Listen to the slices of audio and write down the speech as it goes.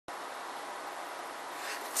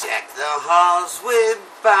Deck the halls with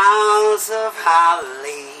boughs of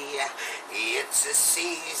holly. It's a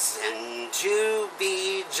season to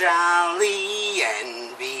be jolly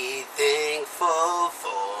and be thankful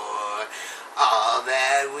for all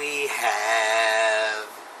that we have.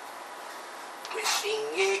 Wishing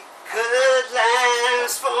it could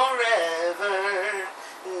last forever,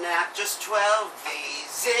 not just 12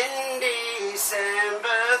 days in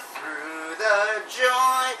December, through the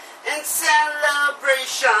joy and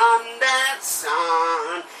celebration that's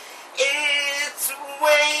on its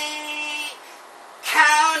way,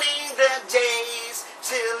 counting the days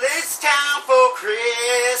till it's time for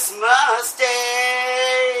Christmas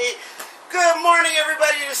Day. Good morning,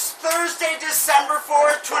 everybody. It's Thursday, December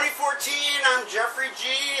 4th, 2014. I'm Jeffrey G,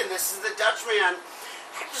 and this is the Dutchman.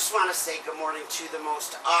 I just want to say good morning to the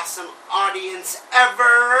most awesome audience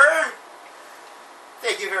ever.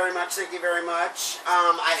 Thank you very much, thank you very much.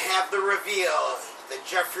 I have the reveal, the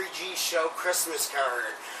Jeffrey G Show Christmas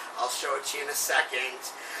card. I'll show it to you in a second.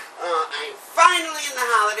 I'm finally in the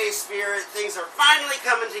holiday spirit. Things are finally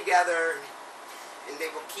coming together, and they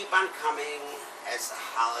will keep on coming as the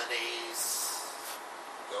holidays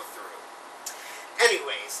go through.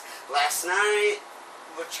 Anyways, last night,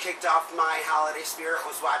 which kicked off my holiday spirit,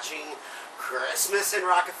 was watching Christmas in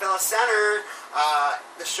Rockefeller Center.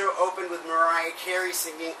 The show opened with Mariah Carey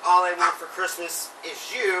singing All I Want for Christmas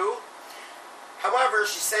Is You. However,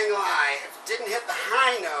 she sang live, didn't hit the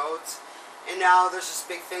high notes, and now there's this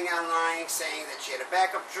big thing online saying that she had a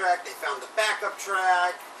backup track. They found the backup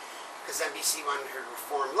track because NBC wanted her to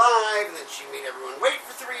perform live, and then she made everyone wait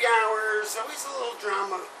for 3 hours. Always a little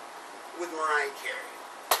drama with Mariah Carey.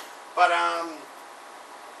 But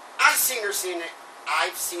I've seen her sing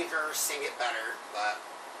it better, but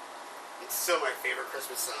it's still my favorite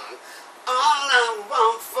Christmas song. All I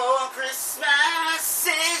want for Christmas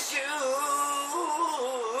is you,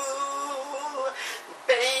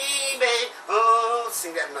 baby. Oh,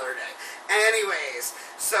 sing that another day. Anyways,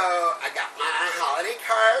 so I got my holiday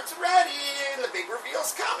cards ready, and the big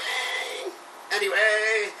reveal's coming.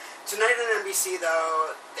 Anyway, tonight on NBC,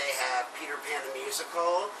 though, they have Peter Pan the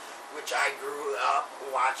Musical, which I grew up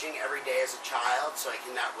watching every day as a child, so I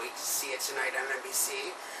cannot wait to see it tonight on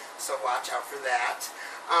NBC, so watch out for that.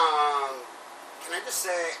 Can I just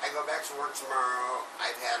say, I go back to work tomorrow.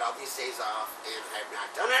 I've had all these days off, and I have not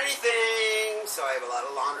done anything, so I have a lot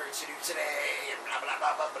of laundry to do today, and blah, blah,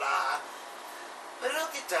 blah, blah, blah. But it'll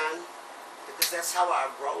get done, because that's how I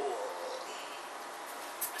roll.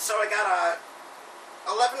 So I got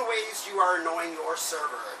 11 ways you are annoying your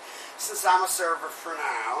server. Since I'm a server for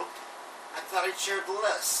now, I thought I'd share the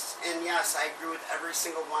list. And yes, I agree with every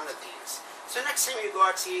single one of these. So next time you go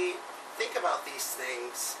out to eat, think about these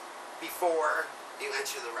things before you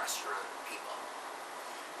enter the restaurant, people.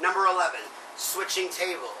 Number 11, switching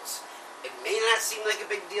tables. It may not seem like a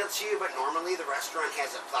big deal to you, but normally the restaurant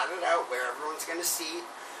has it plotted out where everyone's going to seat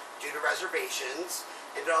due to reservations.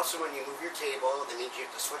 And also when you move your table, that means you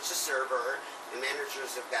have to switch the server. The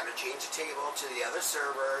managers have got to change the table to the other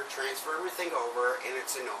server, transfer everything over, and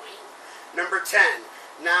it's annoying. Number 10,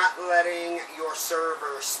 not letting your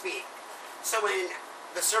server speak. So when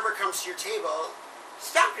the server comes to your table,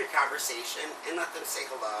 stop your conversation and let them say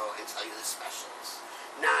hello and tell you the specials.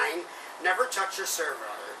 9, never touch your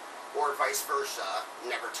server, or vice versa,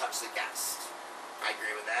 never touch the guest. I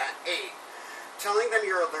agree with that. 8, telling them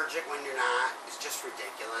you're allergic when you're not is just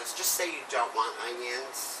ridiculous. Just say you don't want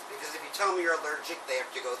onions, because if you tell them you're allergic, they have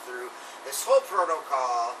to go through this whole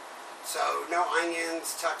protocol. So no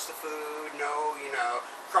onions, touch the food, no,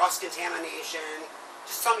 cross-contamination.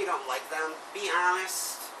 Just tell them you don't like them. Be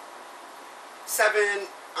honest. 7,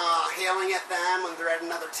 hailing at them when they're at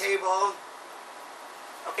another table.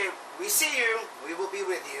 Okay, we see you. We will be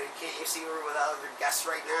with you. Can't you see we're with other guests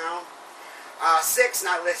right now? 6,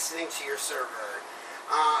 not listening to your server,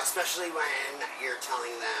 especially when you're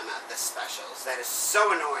telling them the specials. That is so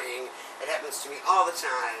annoying. It happens to me all the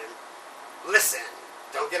time. Listen,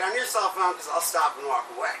 don't get on your cell phone because I'll stop and walk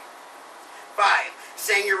away. 5,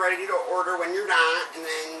 saying you're ready to order when you're not, and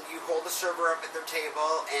then you hold the server up at their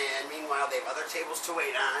table, and meanwhile they have other tables to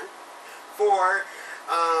wait on. 4,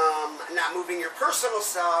 not moving your personal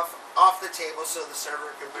stuff off the table so the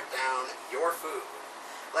server can put down your food.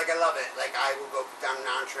 Like, I love it. Like, I will go put down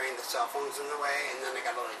an entree and the cell phone's in the way, and then I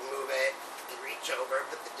gotta, move it, and reach over,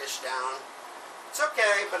 put the dish down. It's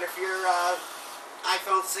okay, but if your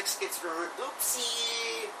iPhone 6 gets ruined,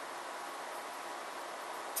 oopsie.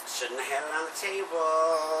 Shouldn't have had it on the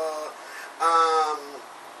table.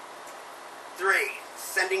 3,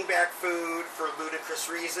 sending back food for ludicrous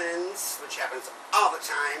reasons, which happens all the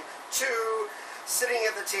time. 2, sitting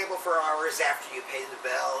at the table for hours after you pay the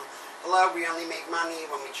bill. Hello, we only make money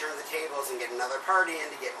when we turn the tables and get another party in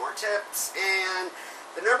to get more tips. And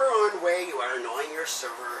the number one way you are annoying your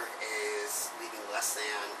server is leaving less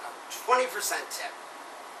than a 20% tip.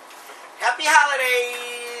 Happy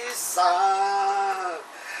holidays!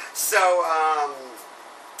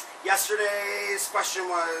 Yesterday's question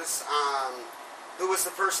was, who was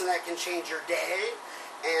the person that can change your day?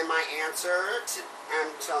 And my answer,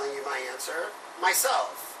 I'm telling you my answer,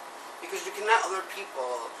 myself. Because we cannot let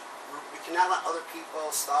other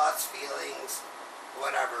people's thoughts, feelings,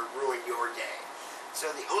 whatever, ruin your day. So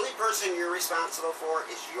the only person you're responsible for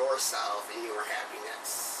is yourself and your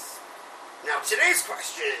happiness. Now today's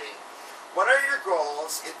question, what are your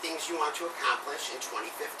goals and things you want to accomplish in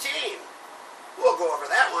 2015? We'll go over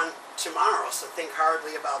that one tomorrow, so think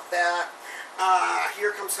hardly about that.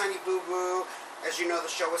 Here comes Honey Boo Boo. As you know, the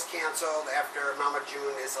show was canceled after Mama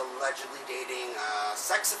June is allegedly dating a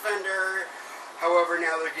sex offender. However,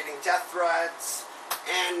 now they're getting death threats.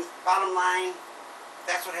 And bottom line,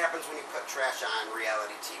 that's what happens when you put trash on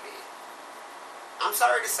reality TV. I'm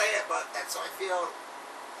sorry to say it, but that's how I feel.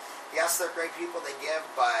 Yes, they're great people, they give,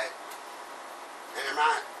 but... And I'm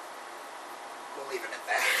not... We'll leave it at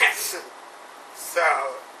that. So,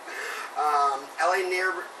 LA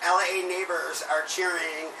neighbors are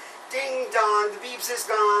cheering, ding dong, the Biebs is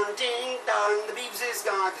gone, ding dong, the Biebs is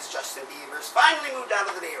gone, because Justin Bieber's finally moved out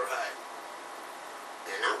of the neighborhood.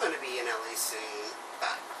 And I'm going to be in LA soon,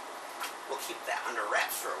 but we'll keep that under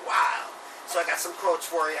wraps for a while. So I got some quotes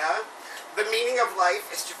for you. The meaning of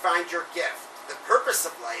life is to find your gift. The purpose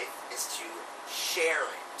of life is to share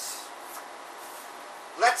it.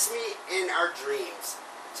 Let's meet in our dreams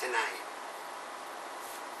tonight.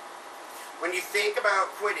 When you think about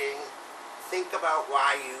quitting, think about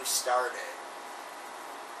why you started.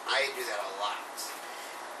 I do that a lot.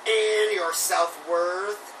 And your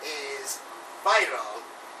self-worth is vital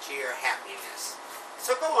to your happiness.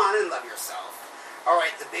 So go on and love yourself.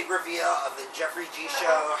 Alright, the big reveal of the Jeffrey G.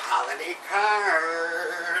 Show holiday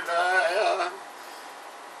card.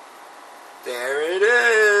 There it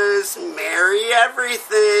is. Merry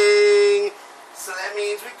everything. So that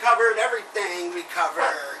means we covered everything. We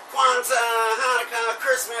covered Kwanzaa, Hanukkah,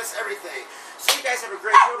 Christmas, everything. So you guys have a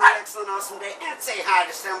great, totally excellent, awesome day. And say hi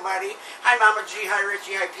to somebody. Hi Mama G, hi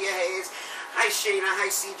Richie, hi Pia Hayes, hi Shayna, hi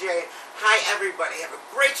CJ, hi everybody. Have a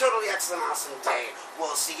great, totally excellent, awesome day.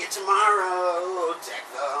 We'll see you tomorrow. Deck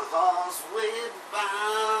the halls with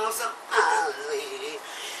boughs of holly.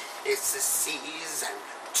 It's the season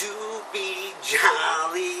to be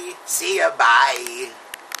jolly. See ya, bye.